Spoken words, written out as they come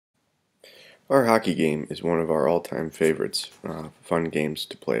Our hockey game is one of our all-time favorites, fun games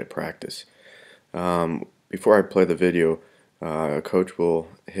to play at practice. Before I play the video, a coach will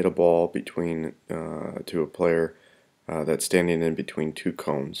hit a ball between to a player that's standing in between two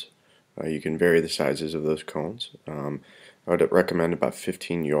cones. You can vary the sizes of those cones. I would recommend about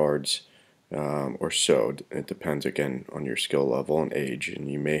 15 yards or so. It depends again on your skill level and age,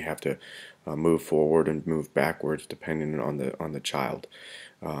 and you may have to move forward and move backwards depending on the child.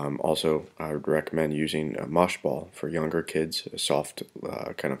 Also, I would recommend using a mush ball for younger kids, a soft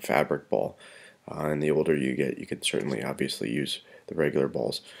kind of fabric ball. And the older you get, you can certainly obviously use the regular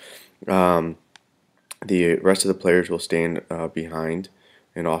balls. Um, the rest of the players will stand behind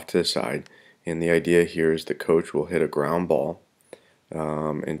and off to the side. And the idea here is the coach will hit a ground ball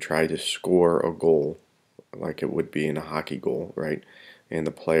and try to score a goal like it would be in a hockey goal, right? And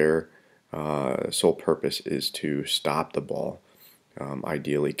the player sole purpose is to stop the ball,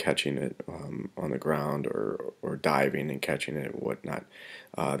 ideally catching it on the ground or diving and catching it, whatnot.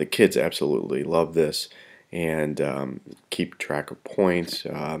 The kids absolutely love this and keep track of points.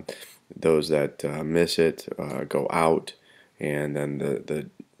 Those that miss it go out, and then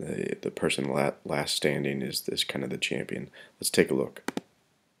the person last standing is kind of the champion. Let's take a look.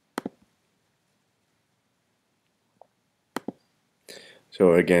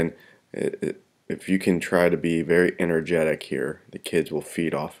 So again, if you can try to be very energetic here, the kids will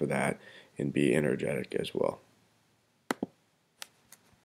feed off of that and be energetic as well.